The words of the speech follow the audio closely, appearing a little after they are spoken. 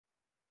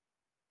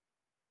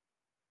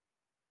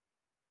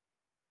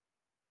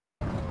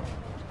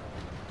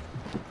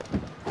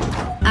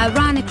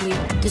Ironically,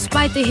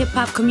 despite the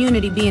hip-hop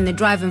community being the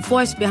driving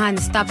force behind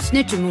the Stop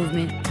Snitching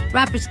movement,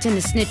 rappers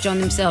tend to snitch on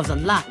themselves a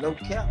lot. No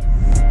cap.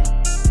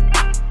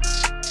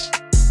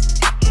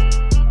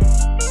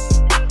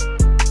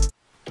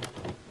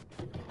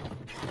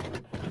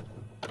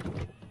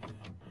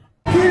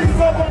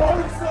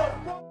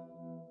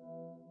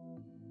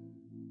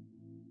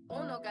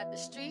 Uno got the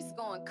streets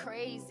going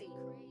crazy.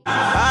 I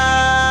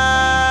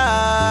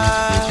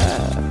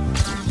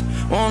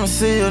wanna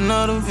see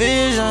another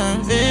vision.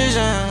 And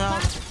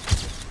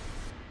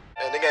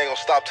nigga ain't gonna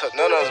stop touching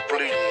none of us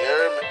bleeding, you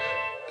hear me?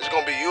 It's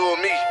gonna be you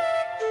and me.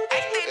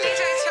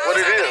 Yeah. What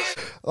it is.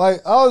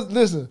 Like,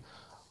 listen,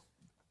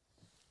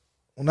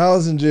 when I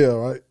was in jail,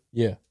 right?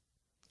 Yeah.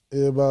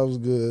 Everybody was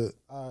good.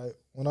 All right.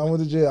 When I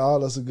went to jail, all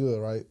of us are good,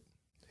 right?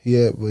 He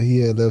had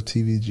left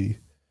TVG.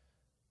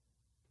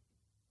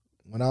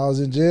 When I was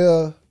in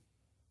jail,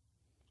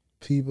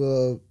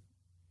 people,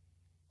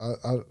 I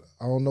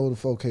don't know where the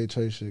 4K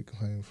trade shit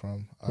came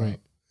from. Right.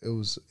 It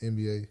was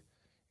NBA.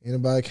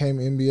 Anybody came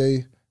to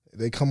NBA,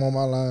 they come on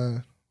my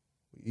line,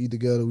 we eat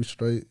together, we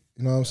straight.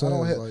 You know what I'm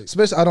saying?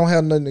 Especially, I don't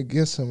have nothing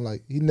against him.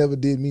 Like, he never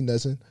did me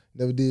nothing.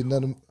 Never did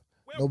nothing.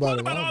 Nobody. What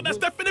about all that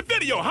stuff in the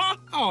video, huh?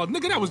 Oh,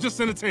 nigga, that was just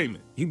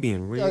entertainment. You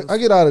being real? I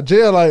get out of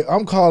jail, like,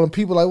 I'm calling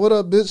people like, what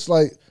up, bitch?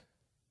 Like,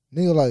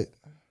 nigga, like,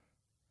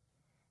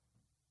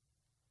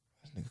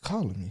 this nigga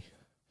calling me.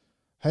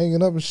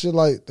 Hanging up and shit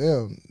like,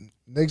 damn,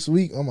 next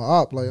week I'm a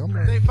op. Like,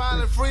 They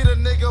finally free the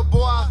nigga,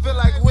 boy, I feel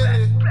like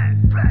Willie.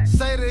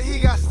 Say that he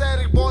got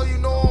static, boy, you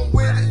know I'm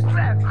with it.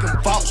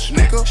 Them false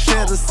nigga.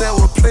 Shared a cell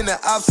with plenty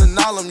ops and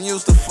all them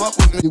used to fuck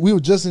with me. We were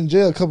just in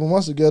jail a couple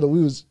months together.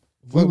 We was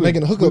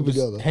making a hookup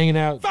together. Hanging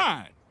out.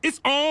 Fine,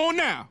 it's on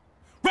now.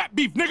 Rap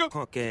beef, nigga.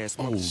 Punk ass,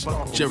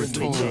 Jerry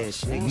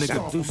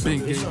nigga,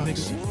 big game,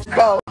 nigga.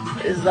 Bro,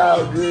 it's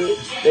all good.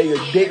 They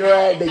can dick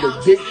ride, they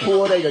can dick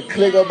pull, they can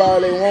click up all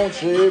they want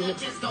to, you hear me?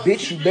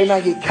 Bitch, you better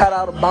not get cut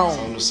out of bounds.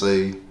 I'm gonna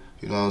say,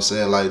 you know what I'm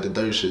saying, like the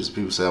dirt shit,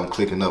 people say I'm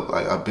clicking up.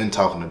 Like, I've been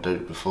talking to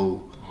dirt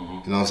before.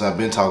 You know what I'm saying? I've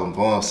been talking to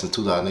Vaughn since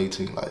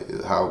 2018,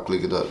 like how I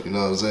click it up, you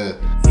know what I'm saying?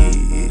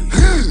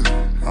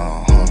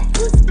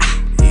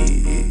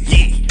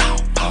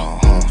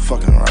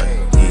 Fucking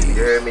right. You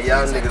heard me?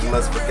 Y'all niggas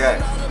must forget.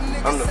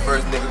 I'm the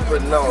first nigga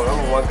putting on.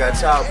 I'm the one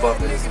got y'all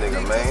bumping this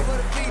nigga, man.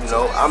 You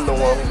know, I'm the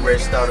one who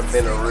reached out and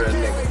been a real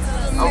nigga.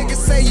 Niggas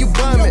say you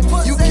bumming.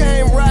 You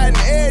came riding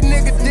every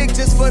nigga dick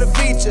just for the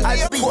feature. I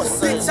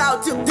bitch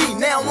out tip D.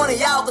 Now one of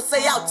y'all can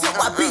say out tip.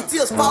 Why beat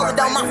tears falling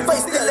down my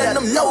face, still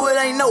letting them know it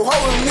ain't no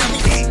hole in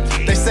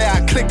me. They say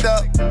I clicked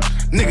up.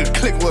 Nigga,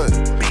 click what?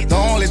 The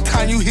only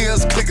time you hear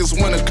us click is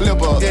when a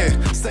clip up. Yeah.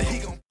 Say he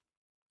gon'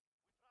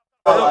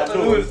 all I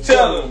do is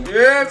tell him,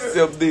 yeah.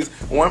 Except this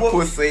one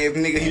pussy ass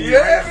nigga, he be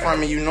running from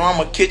me. You know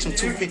I'ma catch him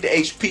 250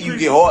 HP. You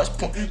get hard.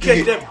 You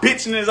catch that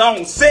bitch in his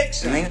own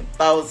section. Nigga,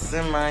 thoughts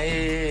in my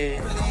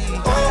head.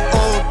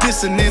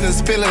 dissing in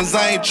his feelings.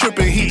 I ain't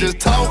tripping. He just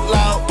talk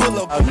loud. Pull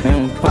up.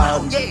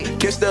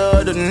 Catch the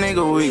other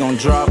nigga, we gon'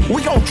 drop.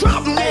 We gon'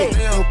 drop him.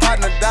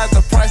 Partner died,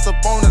 the price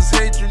up on his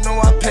head. You know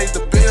I paid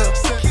the bill.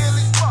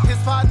 His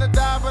partner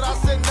died, but I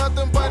said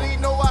nothing. But he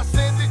know I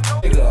sent it.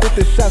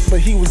 50 shots, but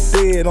he was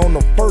dead on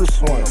the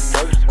first one.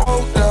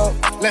 Hold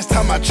up. Last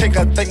time I checked,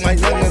 I think my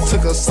youngin'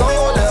 took a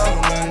soda.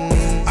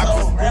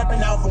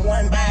 Rapping out for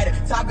one body,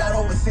 top got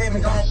over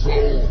 7 gone.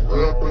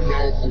 Rapping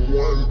out for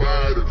one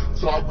body,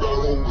 top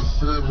got over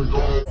 7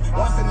 gone.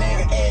 Once a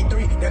nigga add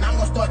 3, then I'm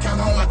gonna start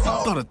counting on my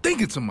toes. Started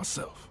thinking to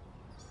myself,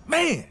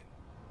 man,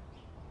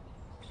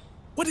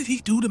 what did he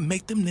do to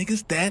make them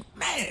niggas that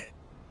mad?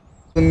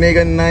 A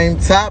nigga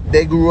named Top,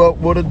 they grew up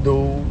with a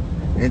dude.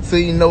 Until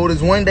you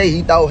noticed one day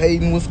he thought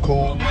hating was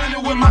cool.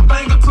 With my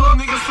finger to a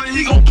nigga say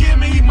he gon' kill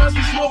me, he must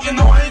be smoking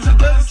no angel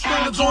dust.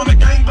 Trying to join the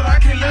gang, but I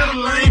can't let a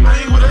lame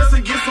hang with us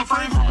and get some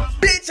fame from us.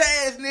 Bitch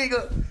ass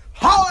nigga,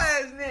 hoe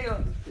ass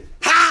nigga,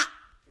 ha!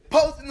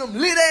 Posting them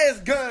lit ass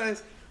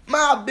guns.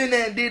 My been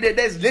there and did that,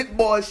 that's lit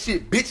boy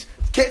shit, bitch.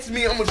 Catch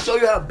me, I'm gonna show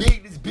you how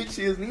big this bitch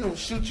is, and he gonna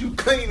shoot you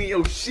clean in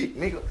your shit,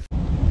 nigga.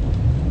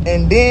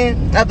 And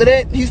then, after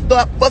that, he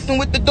start fussing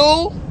with the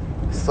dude.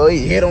 So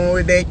he hit him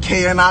with that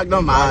K and knocked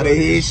him out of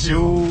his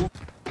shoe.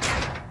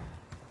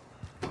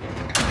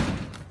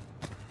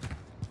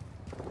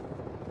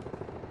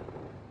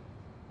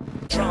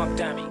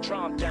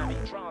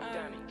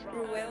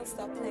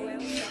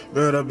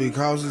 Better be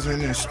cautious in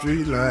the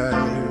street life.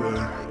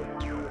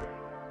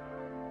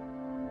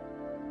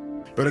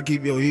 Better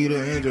keep your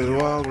heater and just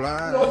walk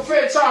live. You know,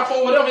 Fred Top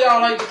or whatever y'all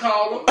like to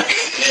call him.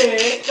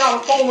 Yeah, y'all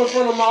phone in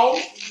front of them all.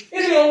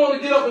 And he don't want to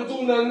get up and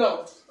do nothing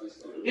else.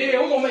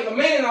 Yeah, we're gonna make a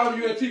man out of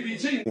you in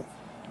TBG.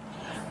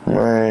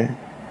 Man,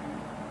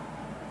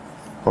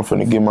 I'm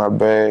finna get my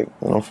bag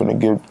and I'm finna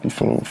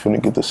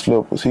get the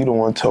slippers. He the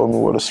one told me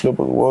where the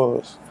slippers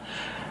was.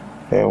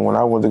 And when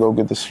I went to go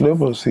get the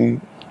slippers, he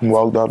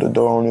walked out the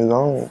door on his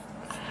own.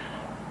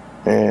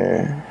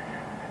 And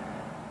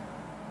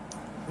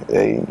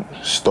they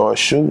start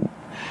shooting.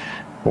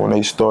 When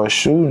they start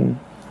shooting,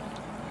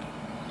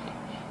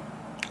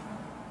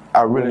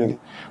 I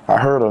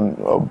heard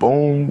a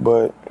boom,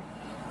 but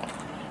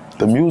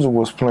the music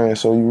was playing,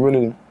 so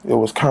it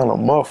was kind of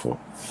muffled.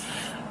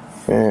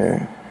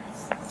 And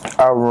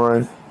I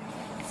run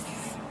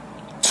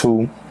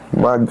to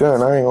my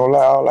gun. I ain't gonna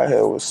lie, all I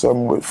had was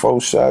something with 4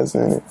 shots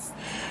in it.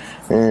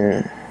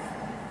 And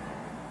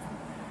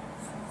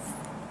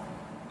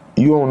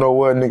you don't know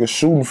what a nigga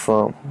shooting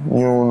from.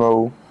 You don't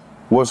know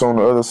what's on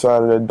the other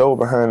side of that door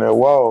behind that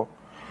wall.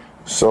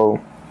 So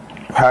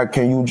how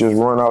can you just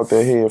run out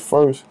there head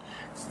first?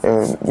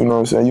 And you know what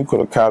I'm saying? You could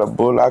have caught a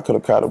bullet, I could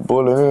have caught a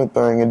bullet,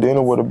 anything, and then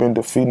it would have been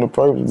defeating the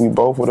purpose. We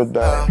both would have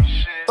died.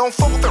 Don't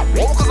fuck with that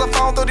wall, cause I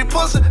found 30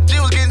 pussy. G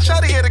was getting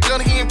shot, he had a gun,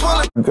 he ain't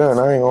pulling. Gun,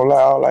 I ain't gonna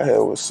lie, all I had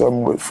was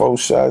something with 4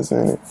 shots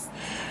in it.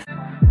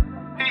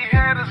 He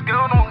had his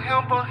gun on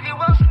him, but he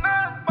was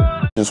not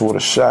bullet. Just would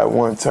have shot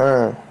one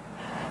time,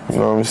 you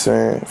know what I'm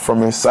saying?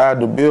 From inside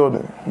the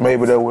building,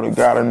 maybe that would have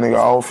got a nigga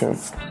off him.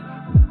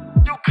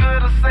 You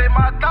could have saved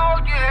my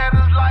dog, you had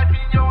his life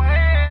in your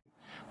hand.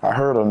 I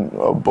heard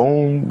a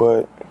boom,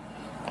 but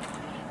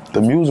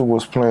the music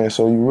was playing,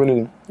 so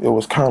it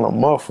was kind of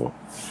muffled.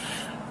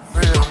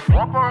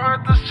 Walker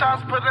heard the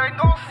shots, but ain't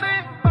gon' see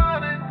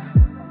about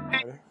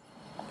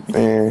it.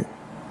 And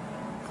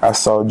I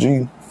saw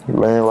G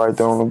laying right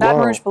there on the ground.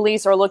 Baton Rouge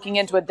police are looking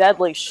into a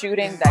deadly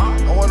shooting that...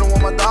 I wonder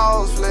when my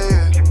dogs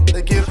fled.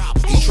 They get...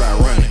 He tried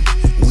running.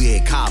 We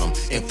had caught him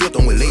and flipped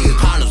him with legs.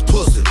 Partners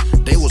pussy.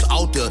 They was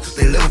out there.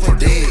 They left for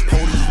dead.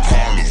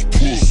 Partners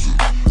pussy.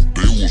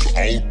 They was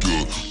out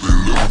there.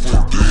 They left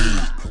for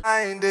dead.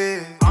 I ain't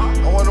dead.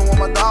 I wonder when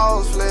my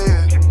dogs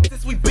fled.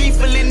 Since we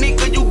beefing,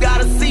 nigga, you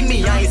gotta see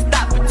me. I ain't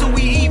stopping till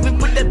we even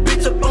put that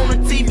bitch up on the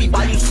TV.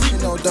 While you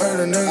sleep, no dirt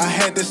in there. I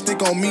had this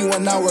stick on me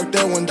when I worked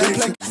there one day.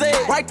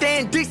 Right there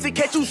in Dixie,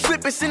 catch you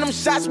slipping, send them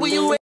shots where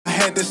you at. I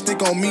had this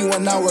stick on me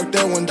when I worked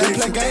there one day.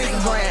 Play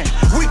games grand.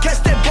 We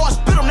catch that boss,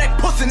 spit on that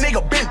pussy,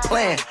 nigga, been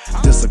playing.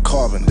 This a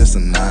carbon, this a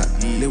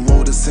 9. They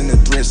rolled us in the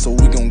thread, so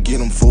we gon'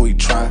 get him before he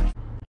try.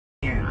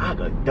 I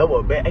could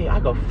double back. Hey, I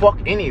could fuck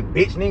any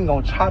bitch. Nigga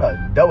gonna try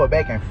to double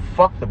back and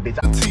fuck the bitch.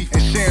 Teeth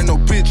and sharing no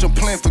bitch, I'm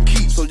playing for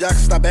keeps. So y'all can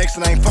stop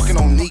asking, I ain't fucking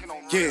on Neek.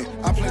 Yeah,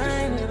 I play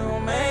this. It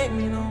don't make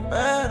me no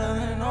better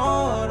than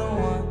all the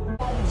one.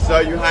 Show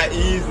you how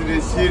easy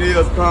this shit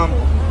is, come.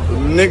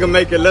 Nigga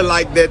make it look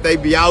like that they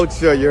be out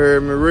here, you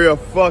heard me? Real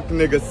fuck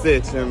nigga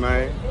section,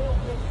 man.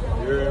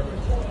 You heard me?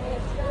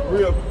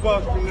 Real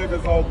fuck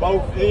niggas on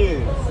both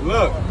ends.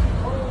 Look.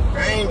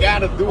 I ain't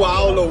gotta do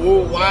all the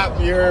woo wop,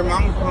 you heard me?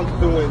 I'm gonna come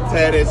through and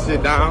tear that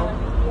shit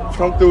down.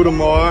 Come through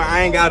tomorrow.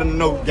 I ain't got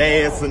no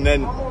gas and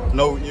nothing.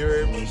 No, you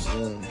heard me?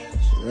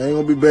 I ain't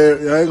gonna be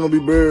buried. I ain't gonna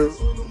be buried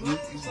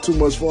too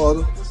much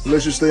farther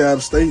unless you stay out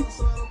of state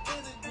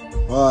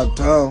or out of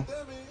town.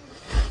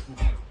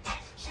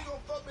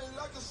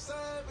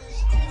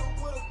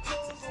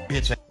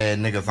 Bitch ass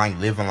niggas ain't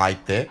living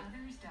like that.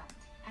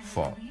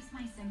 Fuck.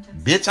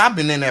 Bitch, I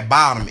been in that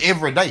bottom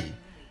every day.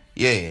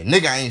 Yeah,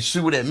 nigga ain't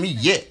shoot at me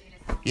yet.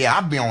 Yeah,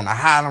 I be on the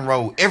Highland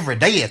Road every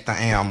day at the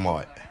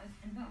Amart.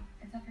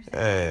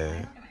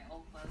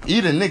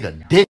 Eat a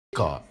nigga dick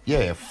up.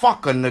 Yeah,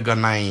 fuck a nigga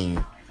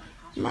name.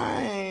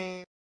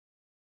 Man.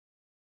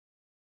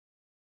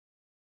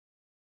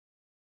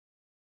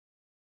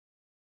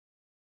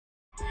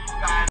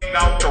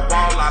 Off the wall,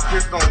 I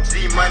pissed on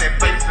G-Money,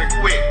 face it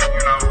quick,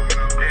 you know.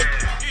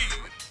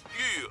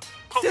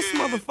 This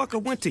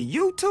motherfucker went to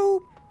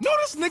YouTube? No,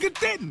 this nigga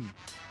didn't.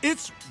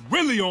 It's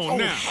really on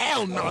now.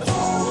 Hell no.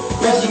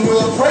 Bitch, you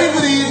will pray for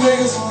these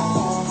niggas.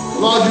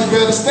 Lord, you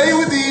better stay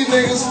with these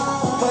niggas.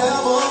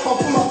 Forever, I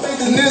put my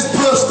faith in this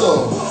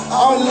pistol.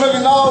 I'm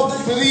looking out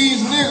for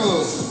these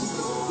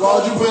niggas.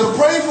 Lord, you better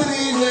pray for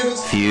these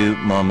niggas. Few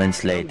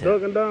moments later.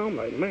 Ducking down, I'm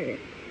like, man,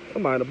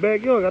 somebody in the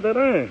backyard got that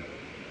in.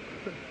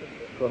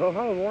 So her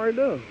house right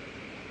there.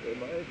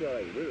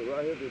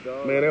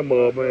 Man, that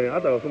mother, man, I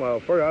thought somebody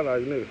was first. I thought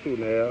niggas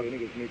shooting the house.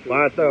 But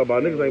I thought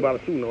about niggas ain't about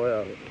to shoot no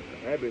house.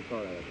 That bitch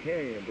sound like a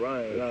carrying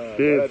Brian.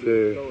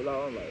 Shit,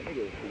 I'm like,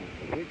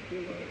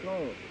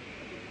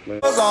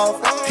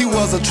 nigga, he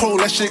was a troll,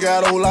 that shit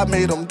got old, I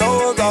made him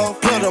doze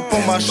off. Put up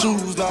on my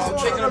shoes, dog.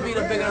 Bigger the beat,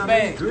 bigger the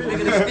bag.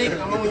 Bigger the stick,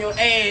 I'm on your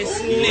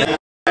ass.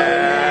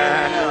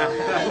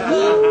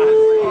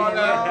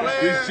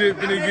 This shit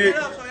finna get.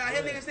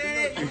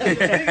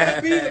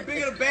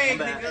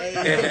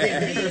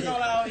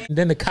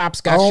 Then the cops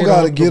got. I don't shit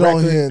gotta on get on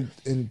record. here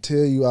and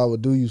tell you I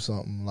would do you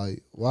something.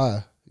 Like,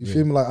 why? You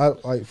feel me?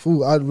 Like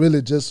fool. I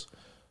really just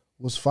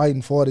was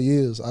fighting 40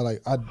 years. I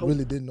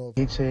really didn't know.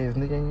 Bitch ass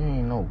nigga, you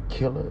ain't no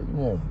killer. You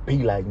won't be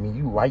like me.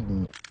 You right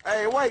me.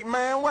 Hey, wait,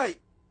 man, wait.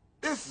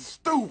 This is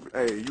stupid.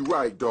 Hey, you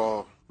right,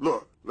 dawg.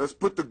 Look, let's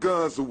put the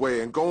guns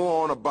away and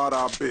go on about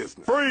our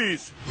business.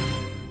 Freeze!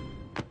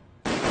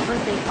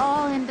 But they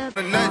all end up.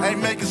 I ain't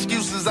make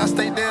excuses, I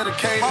stay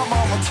dedicated. My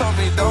mama told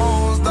me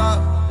don't